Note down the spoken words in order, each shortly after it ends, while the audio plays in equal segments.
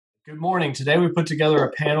Good morning. Today we put together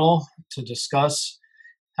a panel to discuss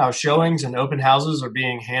how showings and open houses are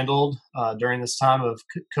being handled during this time of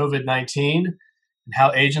COVID-19 and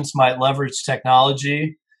how agents might leverage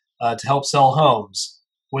technology to help sell homes.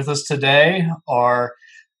 With us today are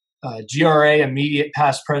GRA Immediate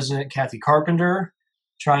Past President Kathy Carpenter,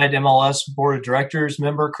 Triad MLS Board of Directors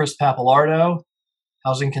member Chris Papalardo,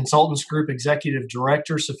 Housing Consultants Group Executive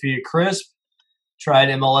Director Sophia Crisp, Triad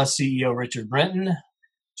MLS CEO Richard Brenton,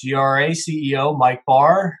 GRA CEO Mike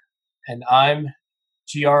Barr, and I'm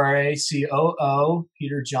GRA COO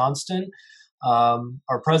Peter Johnston.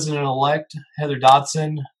 Our president-elect Heather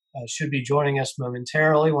Dotson should be joining us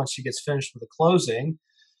momentarily once she gets finished with the closing.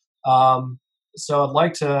 So I'd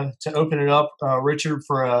like to open it up, Richard,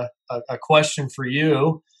 for a question for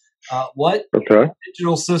you. What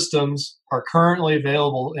digital systems are currently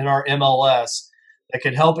available in our MLS that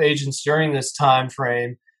could help agents during this time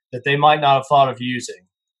frame that they might not have thought of using?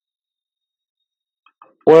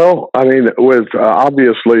 Well, I mean, with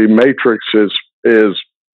obviously Matrix is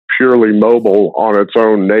purely mobile on its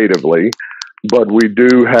own natively, but we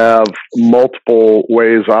do have multiple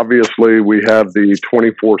ways. Obviously, we have the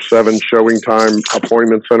 24/7 showing time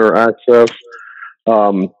appointment center access.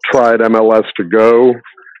 Triad MLS to go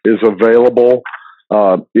is available.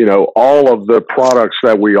 All of the products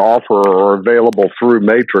that we offer are available through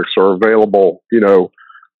Matrix, are available,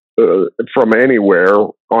 from anywhere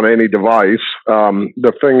on any device.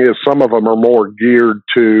 The thing is, some of them are more geared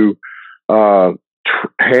to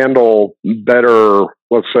handle better,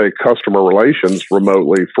 let's say, customer relations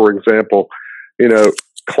remotely. For example,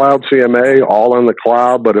 cloud CMA, all in the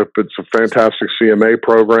cloud, but if it's a fantastic CMA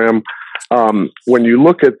program, when you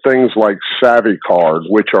look at things like Savvy Cards,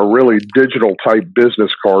 which are really digital type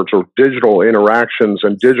business cards or digital interactions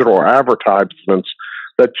and digital advertisements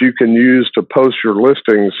that you can use to post your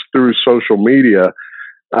listings through social media,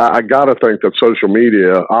 I got to think that social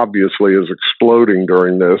media obviously is exploding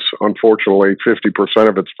during this. Unfortunately, 50%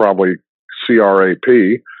 of it's probably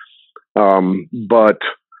CRAP. But,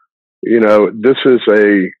 this is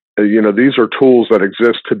these are tools that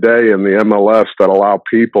exist today in the MLS that allow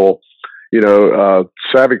people,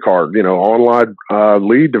 Savvy Card, online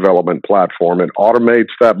lead development platform. It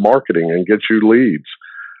automates that marketing and gets you leads.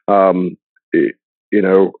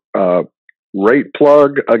 Rate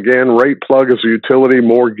Plug, again, Rate Plug is a utility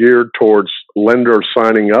more geared towards lenders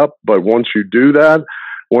signing up. But once they do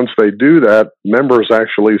that, members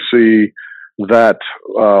actually see that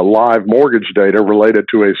live mortgage data related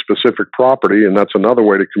to a specific property. And that's another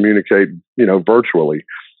way to communicate, virtually.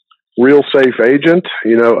 Real Safe Agent,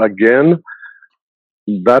 again,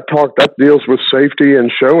 that deals with safety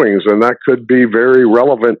and showings, and that could be very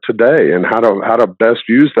relevant today, and how to best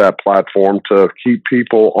use that platform to keep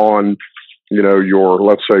people on, your,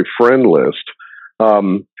 let's say, friend list.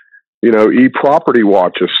 eProperty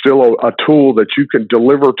Watch is still a tool that you can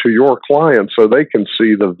deliver to your clients so they can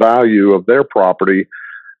see the value of their property.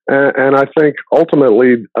 And I think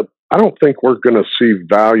ultimately, I don't think we're going to see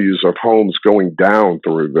values of homes going down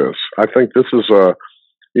through this. I think this is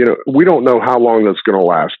we don't know how long that's going to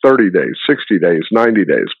last, 30 days, 60 days, 90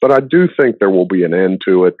 days. But I do think there will be an end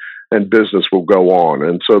to it and business will go on.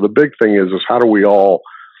 And so the big thing is how do we all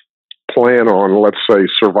plan on, let's say,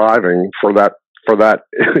 surviving for that,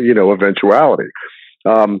 eventuality.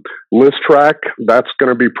 List Track, that's going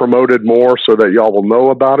to be promoted more so that y'all will know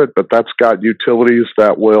about it, but that's got utilities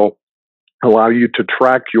that will allow you to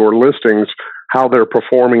track your listings, how they're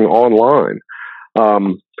performing online.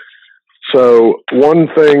 So one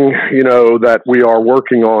thing, that we are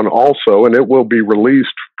working on also, and it will be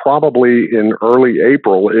released probably in early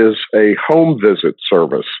April, is a home visit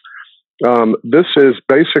service. This is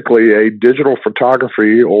basically a digital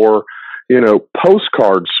photography or,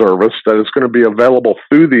 postcard service that is going to be available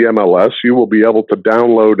through the MLS. You will be able to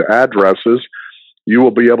download addresses. You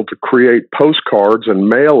will be able to create postcards and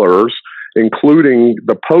mailers, including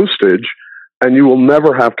the postage, and you will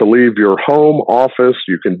never have to leave your home office.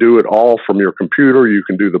 You can do it all from your computer. You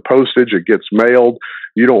can do the postage. It gets mailed.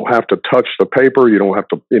 You don't have to touch the paper. You don't have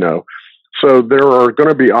to, So there are going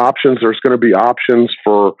to be options. There's going to be options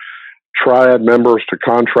for Triad members to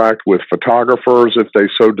contract with photographers if they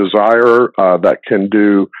so desire, that can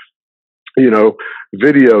do,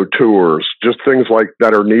 video tours, just things like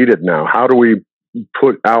that are needed now. How do we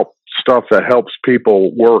put out stuff that helps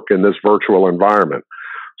people work in this virtual environment?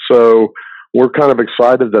 So we're kind of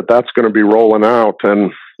excited that that's going to be rolling out,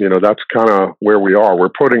 and that's kind of where we are. We're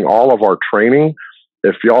putting all of our training.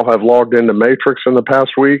 If y'all have logged into Matrix in the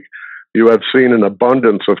past week, you have seen an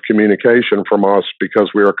abundance of communication from us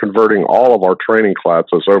because we are converting all of our training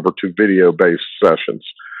classes over to video-based sessions.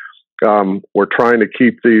 We're trying to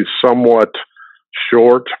keep these somewhat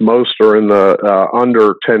short. Most are in the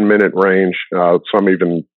under 10-minute range, some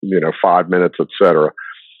even 5 minutes, etc.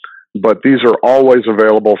 But these are always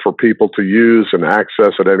available for people to use and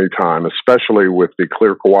access at any time, especially with the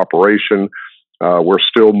clear cooperation. We're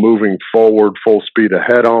still moving forward full speed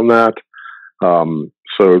ahead on that.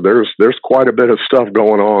 So there's quite a bit of stuff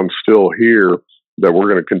going on still here that we're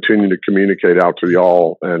going to continue to communicate out to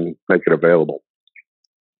y'all and make it available.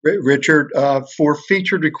 Richard, for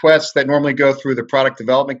featured requests that normally go through the product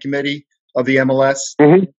development committee of the MLS,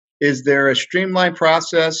 is there a streamlined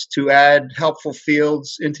process to add helpful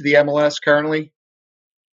fields into the MLS currently?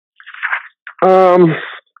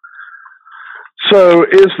 So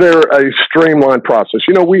is there a streamlined process?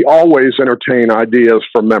 We always entertain ideas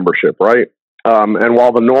from membership, right? And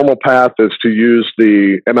while the normal path is to use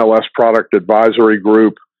the MLS product advisory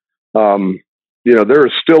group, there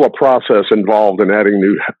is still a process involved in adding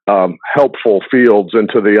new helpful fields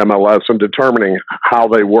into the MLS and determining how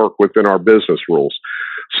they work within our business rules.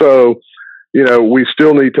 So, we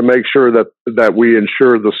still need to make sure that we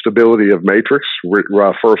ensure the stability of Matrix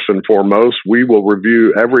first and foremost. We will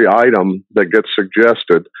review every item that gets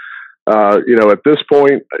suggested. At this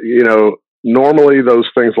point, normally those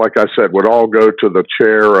things, like I said, would all go to the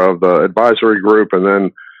chair of the advisory group, and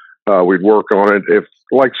then we'd work on it. If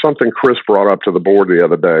like something Chris brought up to the board the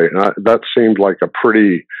other day, that seemed like a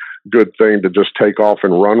pretty good thing to just take off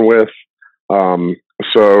and run with.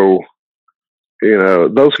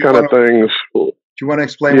 Those kind of things. Do you want to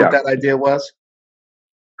explain what that idea was?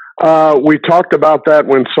 We talked about that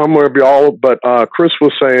when some of y'all, but Chris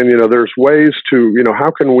was saying, there's ways to,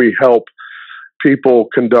 how can we help people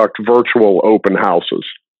conduct virtual open houses?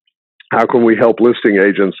 How can we help listing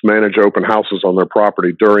agents manage open houses on their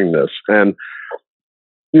property during this? And,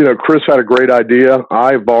 Chris had a great idea.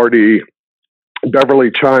 Beverly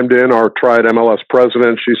chimed in, our Triad MLS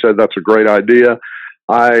president. She said, that's a great idea.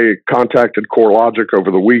 I contacted CoreLogic over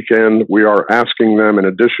the weekend. We are asking them, in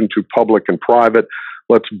addition to public and private,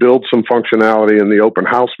 let's build some functionality in the open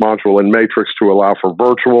house module in Matrix to allow for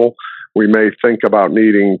virtual. We may think about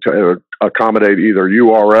needing to accommodate either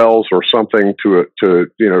URLs or something to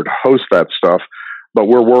host that stuff. But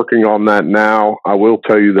we're working on that now. I will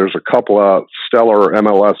tell you, there's a couple of stellar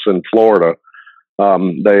MLS in Florida.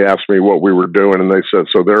 They asked me what we were doing, and they said,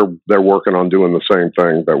 so they're working on doing the same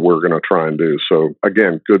thing that we're going to try and do. So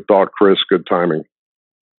again, good thought, Chris, good timing.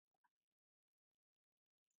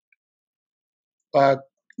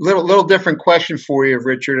 Little different question for you,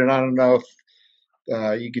 Richard, and I don't know if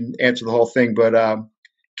you can answer the whole thing, but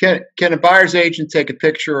can a buyer's agent take a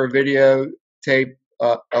picture or video tape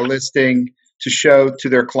a listing to show to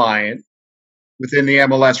their client within the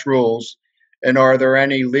MLS rules? And are there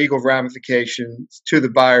any legal ramifications to the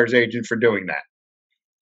buyer's agent for doing that?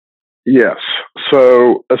 Yes.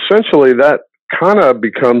 So essentially that kind of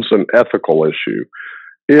becomes an ethical issue.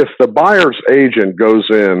 If the buyer's agent goes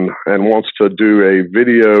in and wants to do a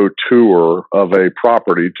video tour of a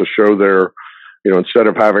property to show their, instead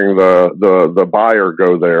of having the buyer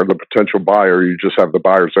go there, the potential buyer, you just have the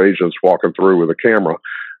buyer's agents walking through with a camera.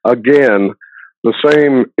 Again, the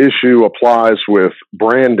same issue applies with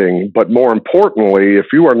branding, but more importantly,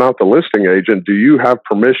 if you are not the listing agent, do you have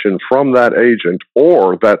permission from that agent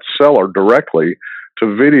or that seller directly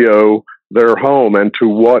to video their home, and to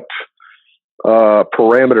what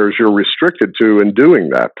parameters you're restricted to in doing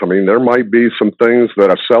that? I mean, there might be some things that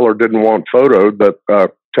a seller didn't want photoed, that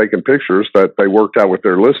taken pictures, that they worked out with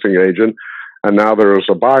their listing agent, and now there's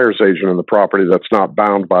a buyer's agent in the property that's not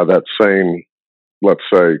bound by that same, let's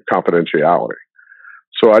say, confidentiality.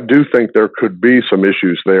 So I do think there could be some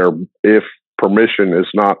issues there if permission is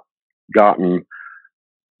not gotten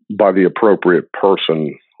by the appropriate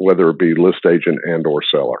person, whether it be list agent and or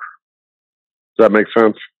seller. Does that make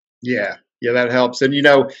sense? Yeah, that helps. And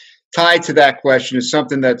tied to that question is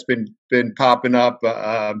something that's been popping up,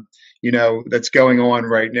 that's going on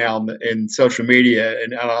right now in social media.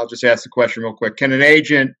 And I'll just ask the question real quick: can an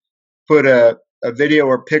agent put a video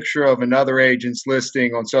or picture of another agent's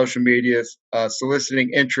listing on social media, soliciting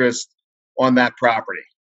interest on that property?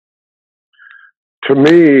 To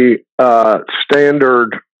me,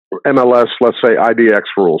 standard MLS, let's say IDX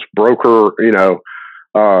rules, broker,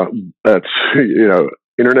 that's,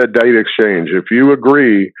 internet data exchange. If you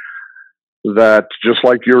agree that just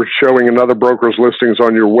like you're showing another broker's listings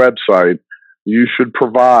on your website, you should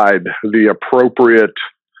provide the appropriate,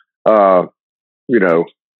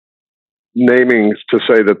 namings to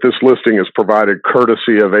say that this listing is provided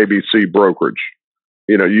courtesy of ABC Brokerage.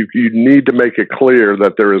 You need to make it clear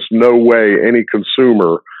that there is no way any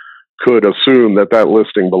consumer could assume that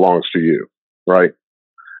listing belongs to you, right?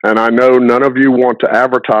 And I know none of you want to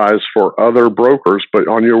advertise for other brokers, but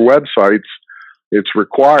on your websites, it's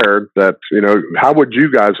required that, how would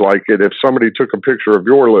you guys like it if somebody took a picture of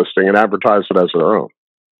your listing and advertised it as their own?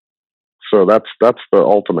 So that's the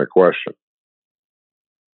ultimate question.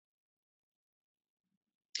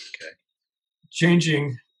 Okay.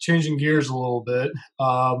 Changing gears a little bit.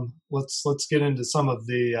 Let's get into some of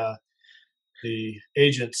the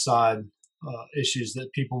agent side issues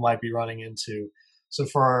that people might be running into. So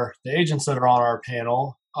for the agents that are on our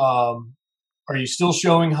panel, are you still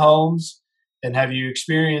showing homes? And have you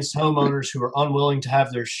experienced homeowners who are unwilling to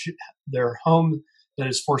have their home that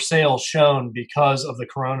is for sale shown because of the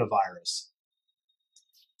coronavirus?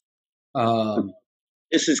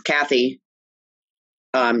 This is Kathy.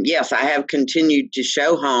 Yes, I have continued to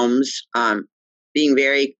show homes, being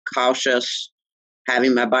very cautious,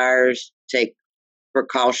 having my buyers take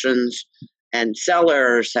precautions, and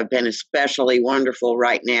sellers have been especially wonderful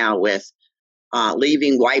right now with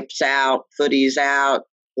leaving wipes out, footies out,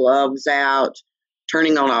 gloves out,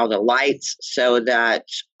 turning on all the lights so that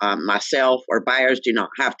myself or buyers do not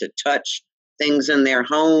have to touch things in their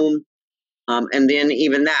home. And then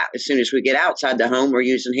even that, as soon as we get outside the home, we're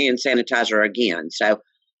using hand sanitizer again. So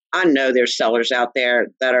I know there's sellers out there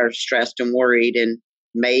that are stressed and worried and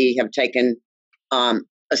may have taken a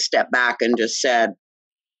step back and just said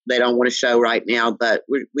they don't want to show right now, but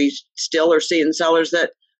we still are seeing sellers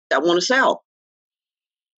that want to sell.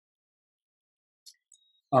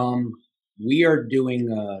 We are doing,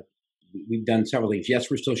 we've done several things. Yes,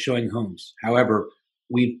 we're still showing homes. However,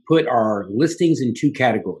 we've put our listings in two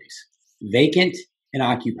categories, vacant and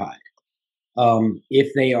occupied.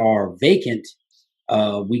 If they are vacant,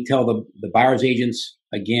 we tell the buyer's agents,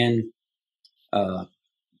 again, we'll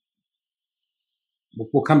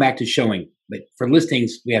come back to showing, but for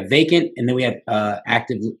listings, we have vacant and then we have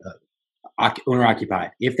active owner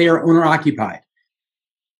occupied. If they are owner occupied,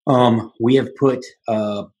 we have put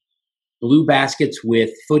blue baskets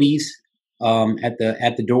with footies at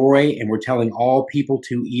the doorway, and we're telling all people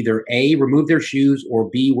to either A, remove their shoes, or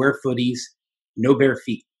B, wear footies, no bare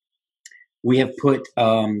feet. We have put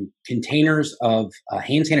containers of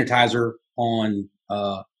hand sanitizer on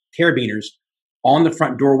carabiners on the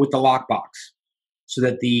front door with the lockbox, so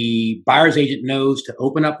that the buyer's agent knows to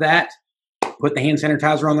open up that, put the hand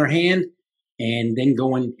sanitizer on their hand, and then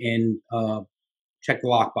go in and check the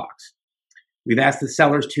lockbox. We've asked the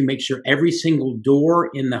sellers to make sure every single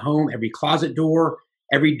door in the home, every closet door,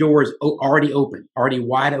 every door is already open, already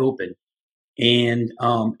wide open, and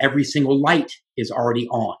every single light is already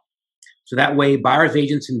on. So that way buyers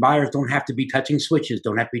agents and buyers don't have to be touching switches,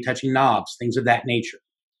 don't have to be touching knobs, things of that nature.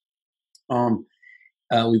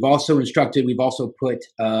 We've also put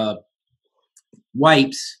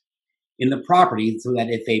wipes in the property so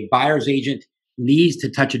that if a buyer's agent needs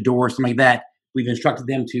to touch a door or something like that, we've instructed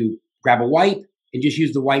them to grab a wipe and just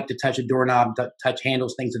use the wipe to touch a doorknob, touch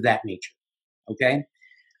handles, things of that nature. Okay.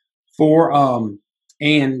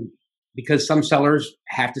 And because some sellers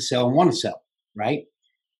have to sell and want to sell, right?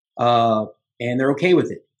 And they're okay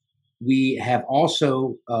with it. We have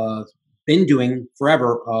also been doing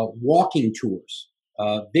forever walking tours,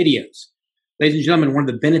 videos. Ladies and gentlemen, one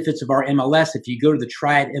of the benefits of our MLS, if you go to the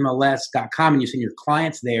tryitmls.com and you send your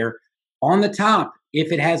clients there, on the top,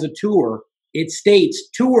 if it has a tour, it states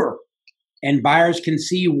tour, and buyers can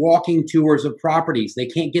see walking tours of properties. They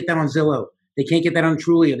can't get that on Zillow. They can't get that on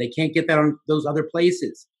Trulia. They can't get that on those other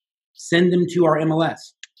places. Send them to our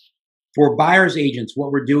MLS. For buyer's agents,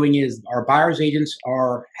 what we're doing is our buyer's agents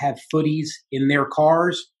have footies in their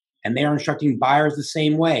cars, and they are instructing buyers the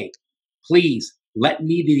same way. Please let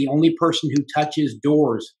me be the only person who touches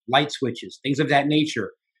doors, light switches, things of that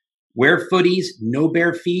nature. Wear footies, no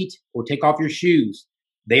bare feet, or take off your shoes.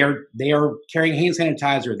 They are carrying hand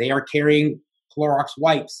sanitizer. They are carrying Clorox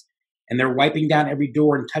wipes, and they're wiping down every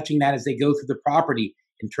door and touching that as they go through the property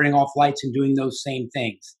and turning off lights and doing those same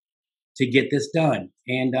things to get this done.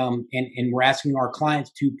 And we're asking our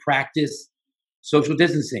clients to practice social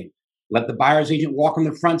distancing. Let the buyer's agent walk on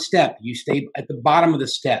the front step. You stay at the bottom of the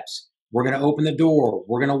steps. We're going to open the door.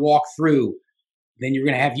 We're going to walk through. Then you're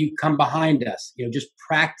going to have you come behind us. Just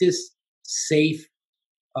practice safe,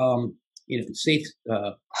 social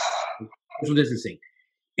distancing.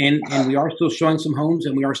 And we are still showing some homes,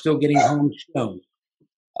 and we are still getting homes shown.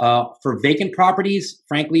 For vacant properties,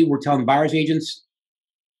 frankly, we're telling buyer's agents,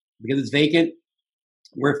 because it's vacant,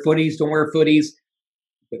 wear footies, don't wear footies,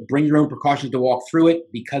 but bring your own precautions to walk through it.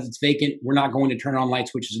 Because it's vacant, we're not going to turn on light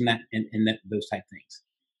switches and those type things.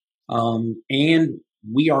 And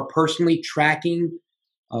we are personally tracking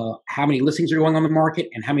how many listings are going on the market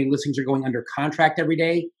and how many listings are going under contract every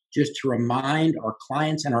day. just to remind our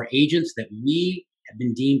clients and our agents that we have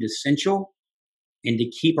been deemed essential, and to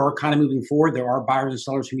keep our economy moving forward. There are buyers and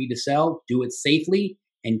sellers who need to sell. Do it safely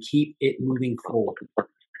and keep it moving forward.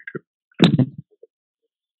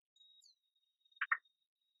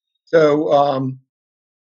 So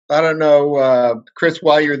I don't know, Chris,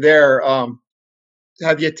 while you're there,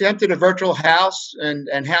 have you attempted a virtual house,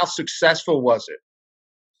 and how successful was it?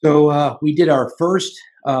 So we did our first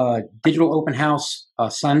digital open house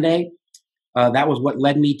Sunday. That was what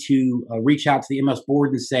led me to reach out to the MLS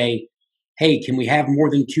board and say, hey, can we have more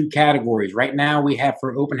than 2 categories? Right now we have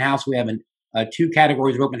for open house, we have 2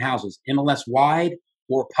 categories of open houses, MLS wide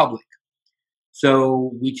or public.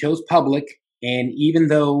 So we chose public, and even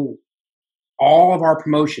though all of our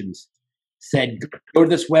promotions said, go to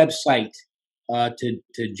this website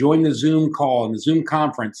to join the Zoom call and the Zoom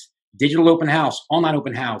conference, digital open house, online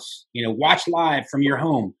open house, watch live from your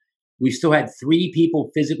home, we still had 3 people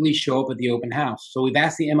physically show up at the open house. So we've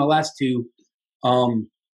asked the MLS to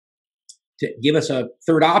give us a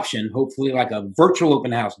third option, hopefully like a virtual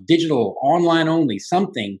open house, digital, online only,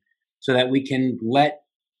 something, so that we can let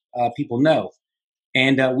people know.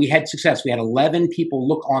 And we had success. We had 11 people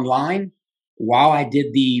look online while I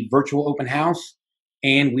did the virtual open house.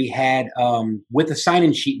 And we had, with a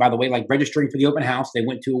sign-in sheet, by the way, like registering for the open house, they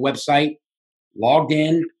went to a website, logged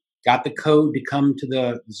in, got the code to come to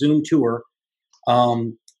the Zoom tour.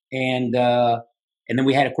 And then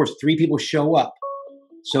we had, of course, 3 people show up.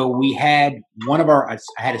 So we had I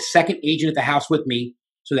had a second agent at the house with me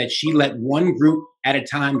so that she let one group at a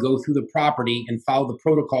time go through the property and follow the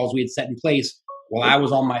protocols we had set in place while I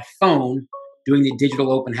was on my phone doing the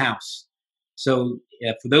digital open house. So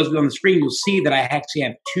for those of you on the screen, you'll see that I actually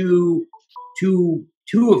have two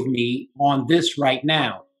of me on this right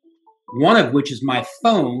now, one of which is my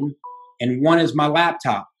phone and one is my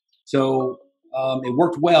laptop. So it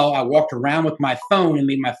worked well. I walked around with my phone and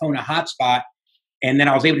made my phone a hotspot. And then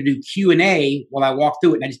I was able to do Q&A while I walked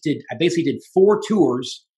through it. And I basically did 4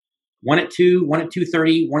 tours, one at 2, one at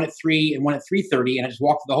 2:30, one at 3, and one at 3:30. And I just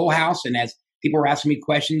walked through the whole house. And as people were asking me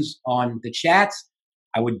questions on the chats,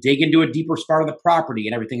 I would dig into a deeper part of the property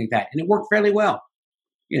and everything like that. And it worked fairly well.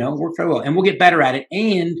 It worked fairly well. And we'll get better at it.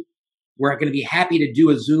 And we're going to be happy to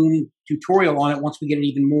do a Zoom tutorial on it once we get it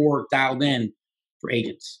even more dialed in for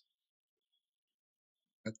agents.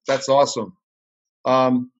 That's awesome.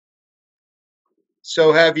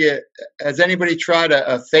 So has anybody tried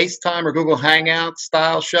a FaceTime or Google Hangout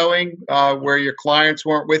style showing where your clients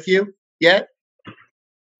weren't with you yet?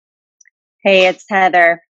 Hey, it's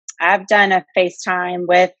Heather. I've done a FaceTime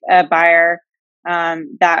with a buyer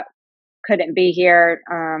that couldn't be here,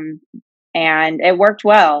 and it worked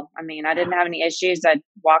well. I mean, I didn't have any issues. I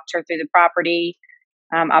walked her through the property.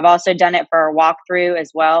 I've also done it for a walkthrough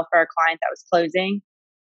as well for a client that was closing.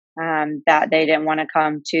 That they didn't want to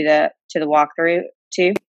come to the walkthrough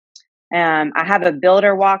too. I have a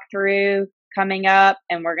builder walkthrough coming up,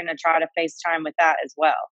 and we're going to try to FaceTime with that as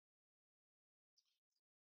well.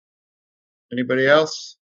 Anybody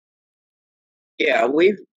else? Yeah,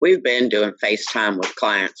 we've been doing FaceTime with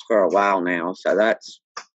clients for a while now, so that's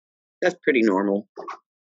pretty normal.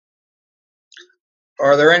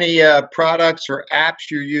 Are there any products or apps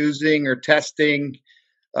you're using or testing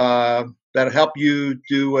that help you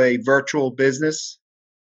do a virtual business?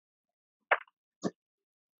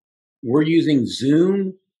 We're using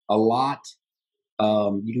Zoom a lot.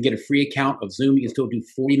 You can get a free account of Zoom. You can still do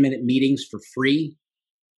 40-minute meetings for free.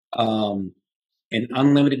 An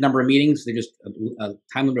unlimited number of meetings. They're just a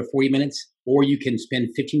time limit of 40 minutes. Or you can spend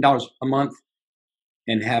 $15 a month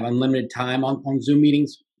and have unlimited time on Zoom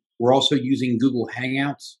meetings. We're also using Google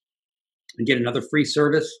Hangouts and get another free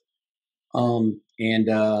service. And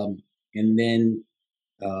then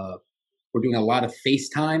we're doing a lot of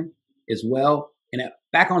FaceTime as well. And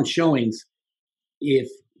back on showings, if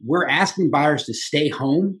we're asking buyers to stay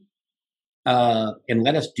home and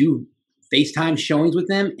let us do FaceTime showings with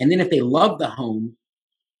them, and then if they love the home,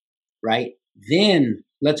 right, then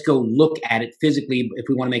let's go look at it physically if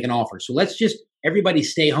we want to make an offer. So let's just everybody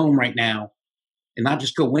stay home right now and not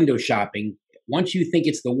just go window shopping. Once you think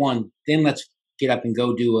it's the one, then let's get up and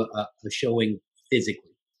go do a showing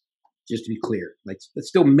physically. Just to be clear, let's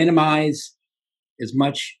still minimize as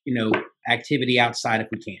much activity outside if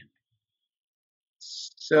we can.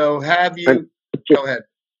 So have you? Go ahead,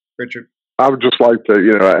 Richard. I would just like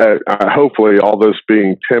to, hopefully all this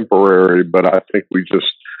being temporary, but I think we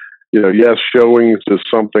just, yes, showings is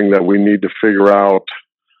something that we need to figure out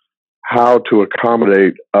how to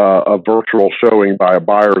accommodate a virtual showing by a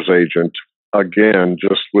buyer's agent. Again,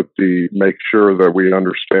 just with make sure that we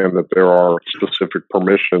understand that there are specific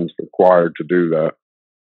permissions required to do that.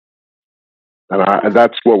 And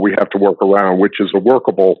that's what we have to work around, which is a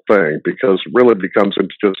workable thing, because it really becomes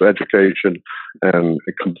into just education and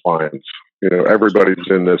compliance. Everybody's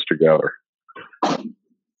in this together.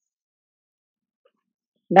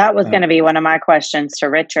 That was going to be one of my questions to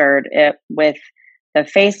Richard. With the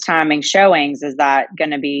FaceTiming showings, is that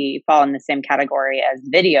going to fall in the same category as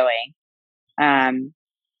videoing?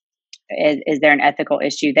 Is there an ethical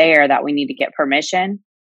issue there that we need to get permission?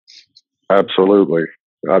 Absolutely.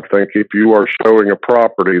 I think if you are showing a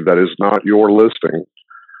property that is not your listing,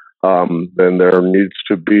 then there needs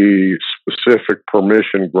to be specific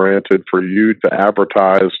permission granted for you to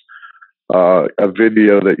advertise a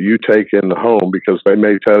video that you take in the home, because they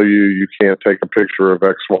may tell you can't take a picture of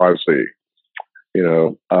XYZ.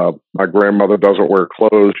 My grandmother doesn't wear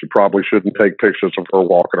clothes. You probably shouldn't take pictures of her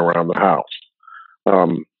walking around the house.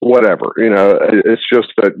 Whatever, it's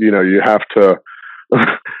just that, you have to,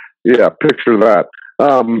 picture that.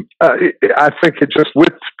 I think it just,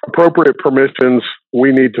 with appropriate permissions,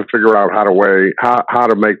 we need to figure out how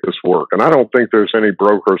to make this work. And I don't think there's any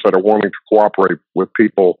brokers that are wanting to cooperate with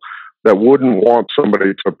people that wouldn't want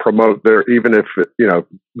somebody to promote even if,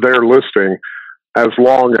 their listing, as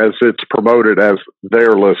long as it's promoted as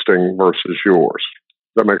their listing versus yours.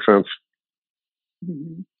 Does that make sense?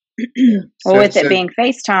 Mm-hmm. Well, with it being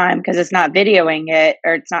FaceTime, because it's not videoing it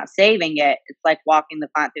or it's not saving it, it's like walking the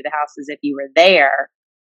client through the house as if you were there.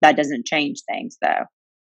 That doesn't change things, though.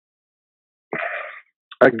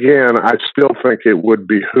 Again, I still think it would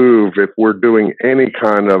behoove, if we're doing any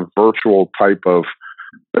kind of virtual type of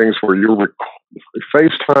things where you're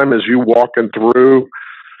FaceTime as you walking through.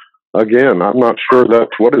 Again, I'm not sure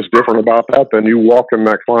that's what is different about that than you walking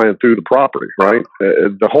that client through the property, right?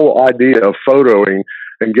 The whole idea of photoing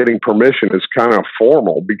and getting permission is kind of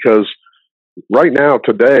formal, because right now,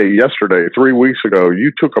 today, yesterday, 3 weeks ago,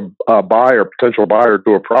 you took a potential buyer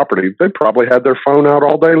to a property, they probably had their phone out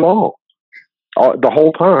all day long, the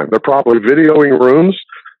whole time. They're probably videoing rooms.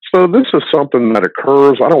 So this is something that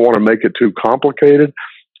occurs. I don't want to make it too complicated,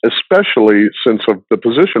 especially since of the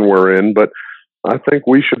position we're in, but I think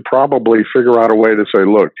we should probably figure out a way to say,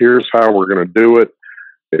 look, here's how we're going to do it.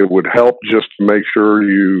 It would help just to make sure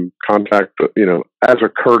you contact, as a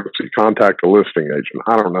courtesy, contact a listing agent.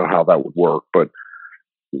 I don't know how that would work, but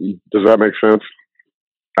does that make sense?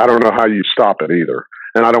 I don't know how you stop it either.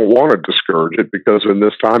 And I don't want to discourage it, because in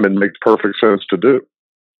this time it makes perfect sense to do.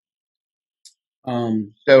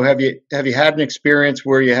 So have you had an experience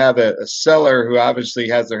where you have a seller who obviously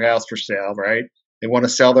has their house for sale, right? They want to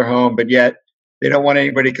sell their home, but yet they don't want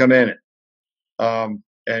anybody to come in it. And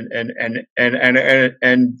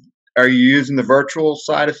are you using the virtual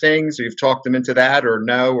side of things? Or you've talked them into that, or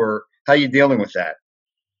no, or how are you dealing with that?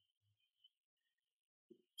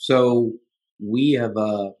 So we have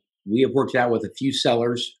worked out with a few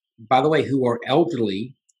sellers, by the way, who are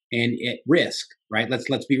elderly and at risk, right?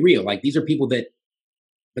 Let's be real. Like, these are people but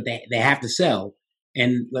they have to sell,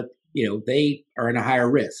 and they are in a higher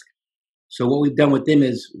risk. So what we've done with them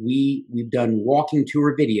is we've done walking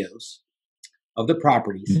tour videos of the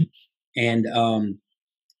properties, and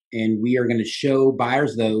we are going to show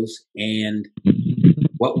buyers those. And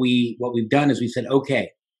what we've done is we said,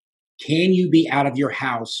 okay, can you be out of your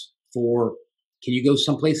house can you go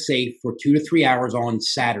someplace safe for 2 to 3 hours on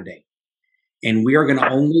Saturday? And we are going to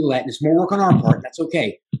only let, and it's more work on our part, that's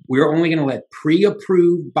okay. We're only going to let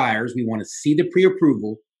pre-approved buyers. We want to see the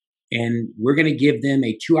pre-approval, and we're going to give them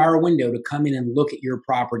a 2-hour window to come in and look at your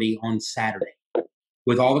property on Saturday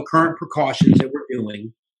with all the current precautions that we're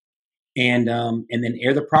doing, and then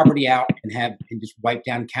air the property out and just wipe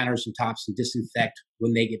down counters and tops and disinfect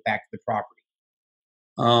when they get back to the property.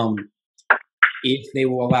 If they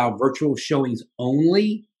will allow virtual showings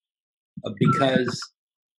only, because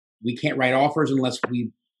we can't write offers unless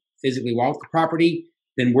we physically walk the property,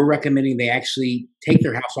 then we're recommending they actually take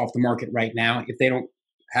their house off the market right now if they don't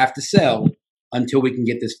have to sell until we can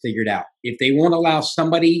get this figured out. If they won't allow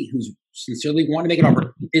somebody who's sincerely want to make an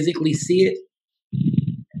offer physically see it,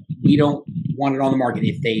 we don't want it on the market.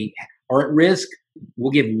 If they are at risk,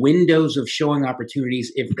 we'll give windows of showing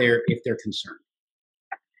opportunities if they're concerned.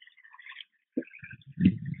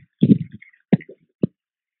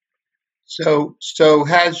 So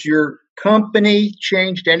has your company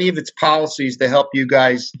changed any of its policies to help you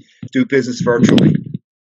guys do business virtually?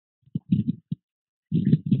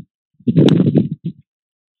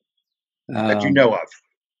 That you know of?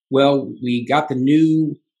 Well, we got the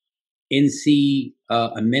new NC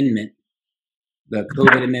amendment, the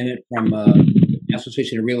COVID amendment from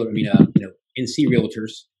Association of NC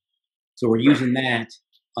Realtors. So we're using that.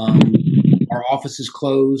 Our office is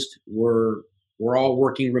closed. We're all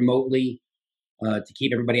working remotely to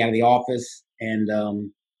keep everybody out of the office, and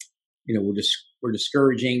we're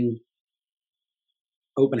discouraging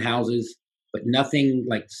open houses, but nothing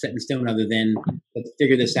like set in stone other than let's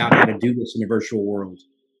figure this out, how to do this in a virtual world,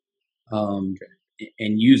 and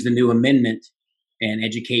use the new amendment and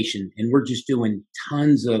education. And we're just doing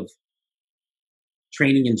tons of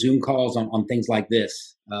training and Zoom calls on things like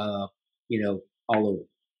this, all over.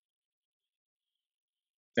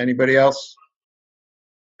 Anybody else?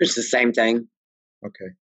 It's the same thing.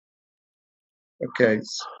 Okay.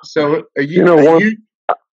 So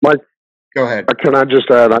Mike, go ahead. Can I just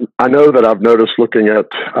add? I know that I've noticed looking at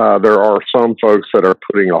there are some folks that are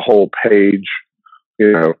putting a whole page,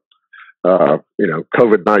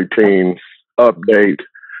 COVID-19 update.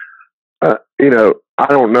 I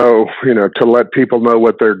don't know, to let people know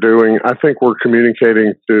what they're doing. I think we're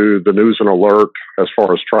communicating through the news and alert as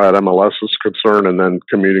far as Triad MLS is concerned, and then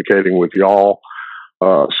communicating with y'all.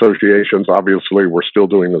 Associations, obviously, we're still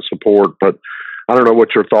doing the support, but I don't know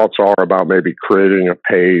what your thoughts are about maybe creating a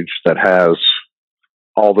page that has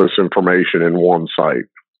all this information in one site.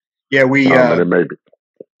 Yeah, and it may be.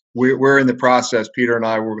 We're in the process. Peter and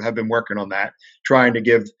I have been working on that, trying to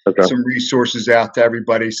give some resources out to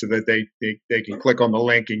everybody so that they can click on the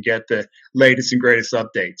link and get the latest and greatest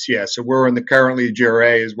updates. Yeah, so we're currently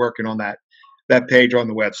GRA is working on that page on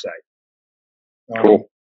the website. Cool.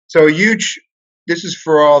 So this is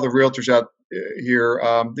for all the realtors out here.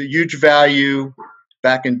 The huge value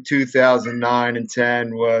back in 2009 and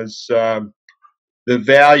 10 was the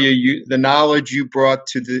value, the knowledge you brought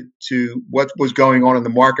to what was going on in the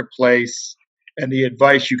marketplace, and the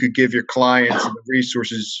advice you could give your clients, and the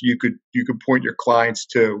resources you could point your clients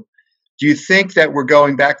to. Do you think that we're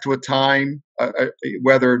going back to a time,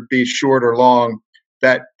 whether it be short or long,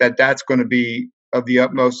 that's going to be of the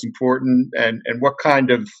utmost importance? And what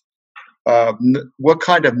kind of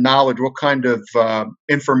knowledge, what kind of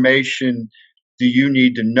information do you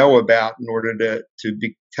need to know about in order to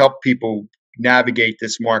help people navigate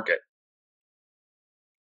this market?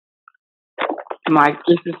 Mike,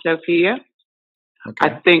 this is Sophia. Okay.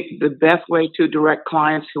 I think the best way to direct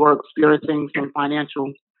clients who are experiencing some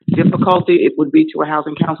financial difficulty, it would be to a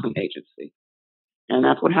housing counseling agency. And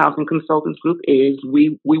that's what Housing Consultants Group is.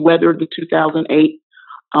 We weathered the 2008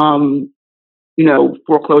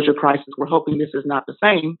 foreclosure crisis. We're hoping this is not the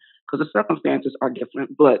same because the circumstances are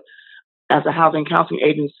different. But as a housing counseling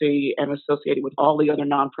agency and associated with all the other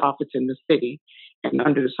nonprofits in the city and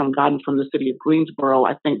under some guidance from the city of Greensboro,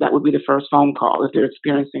 I think that would be the first phone call if they're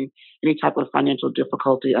experiencing any type of financial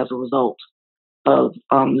difficulty as a result of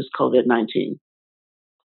this COVID-19.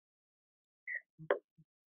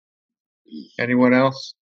 Anyone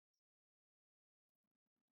else?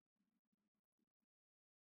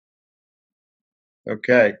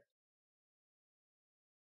 Okay.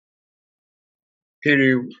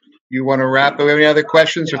 Peter, you want to wrap up? Do we have any other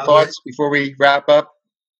questions or thoughts before we wrap up?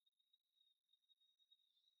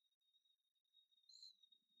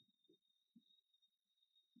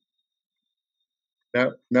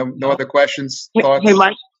 No other questions, thoughts? Hey,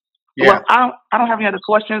 Mike. Yeah. Well, I don't have any other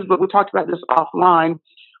questions, but we talked about this offline.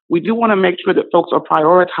 We do want to make sure that folks are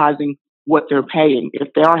prioritizing what they're paying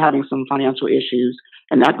if they are having some financial issues,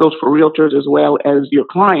 and that goes for realtors as well as your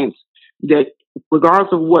clients, that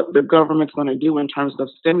regardless of what the government's going to do in terms of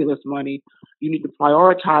stimulus money, you need to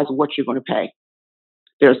prioritize what you're going to pay.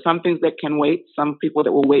 There are some things that can wait, some people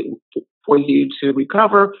that will wait for you to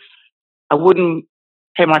recover. I wouldn't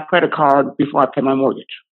pay my credit card before I pay my mortgage.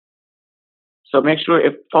 So make sure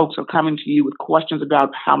if folks are coming to you with questions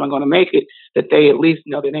about how am I going to make it, that they at least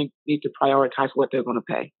know that they need to prioritize what they're going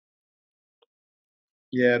to pay.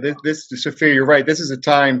 Yeah, this Sophia, you're right. This is a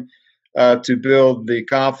time to build the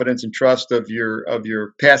confidence and trust of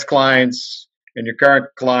your past clients and your current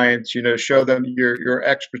clients. Show them your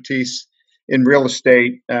expertise in real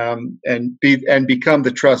estate, and become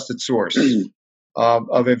the trusted source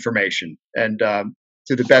of information, and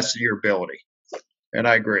to the best of your ability. And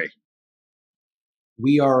I agree.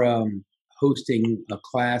 We are hosting a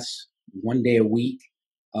class one day a week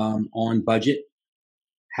on budget,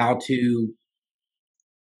 how to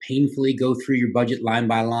painfully go through your budget line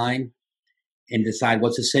by line and decide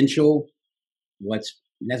what's essential, what's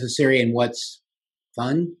necessary, and what's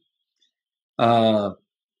fun.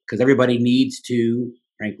 Because everybody needs to,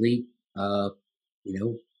 frankly,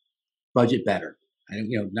 budget better.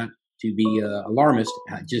 Not to be alarmist,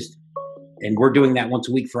 and we're doing that once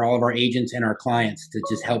a week for all of our agents and our clients to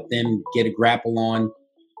just help them get a grapple on,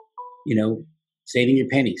 saving your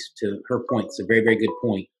pennies. To her point, it's a very, very good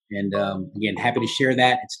point. And again, happy to share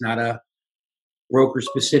that. It's not a broker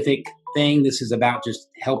specific thing. This is about just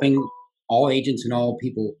helping all agents and all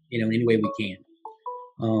people, in any way we can.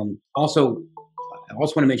 Also, I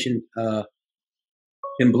also want to mention,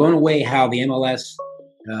 been blown away how the MLS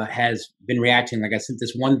has been reacting. Like I sent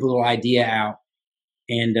this one little idea out,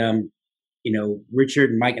 and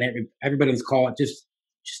Richard and Mike and everybody on this call, just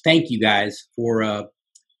thank you guys for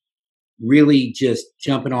really just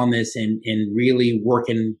jumping on this and really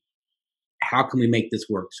working. How can we make this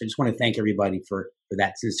work? So I just want to thank everybody for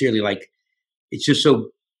that sincerely. Like, it's just so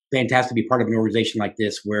fantastic to be part of an organization like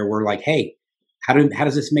this where we're like, hey, how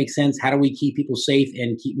does this make sense? How do we keep people safe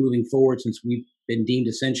and keep moving forward since we've been deemed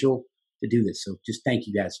essential to do this? So just thank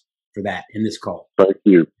you guys for that in this call. Thank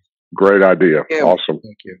you. Great idea. Yeah. Awesome.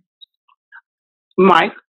 Thank you.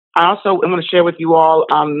 Mike, I also am going to share with you all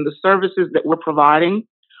the services that we're providing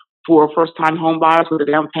for first-time home buyers with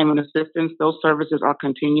the down payment assistance. Those services are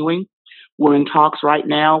continuing. We're in talks right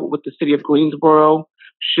now with the city of Greensboro.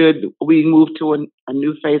 Should we move to a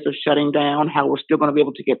new phase of shutting down, how we're still going to be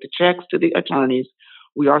able to get the checks to the attorneys.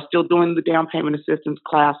 We are still doing the down payment assistance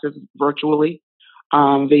classes virtually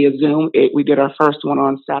via Zoom. We did our first one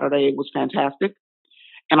on Saturday. It was fantastic.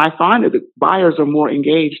 And I find that the buyers are more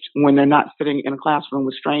engaged when they're not sitting in a classroom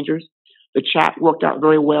with strangers. The chat worked out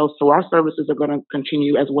very well, so our services are going to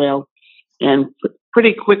continue as well. And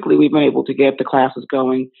pretty quickly, we've been able to get the classes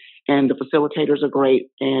going, and the facilitators are great,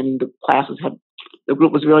 and the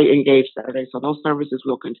group was really engaged Saturday, so those services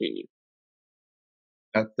will continue.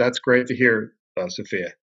 That's great to hear,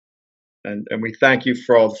 Sophia. And we thank you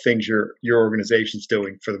for all the things your organization's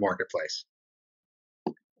doing for the marketplace.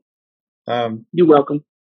 You're welcome.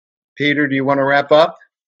 Peter, do you want to wrap up?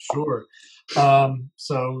 Sure.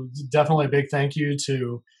 So definitely a big thank you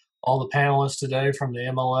to all the panelists today from the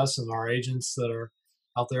MLS and our agents that are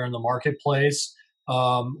out there in the marketplace.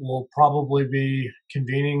 We'll probably be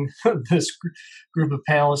convening this group of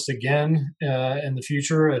panelists again in the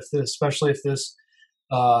future, especially if this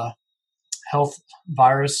health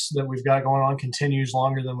virus that we've got going on continues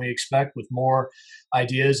longer than we expect, with more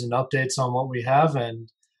ideas and updates on what we have. And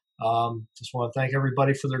just want to thank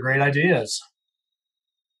everybody for their great ideas.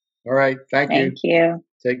 All right. Thank you. Thank you.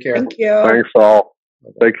 Take care. Thank you. Thanks all.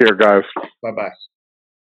 Take care, guys. Bye-bye.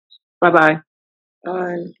 Bye-bye.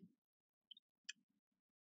 Bye.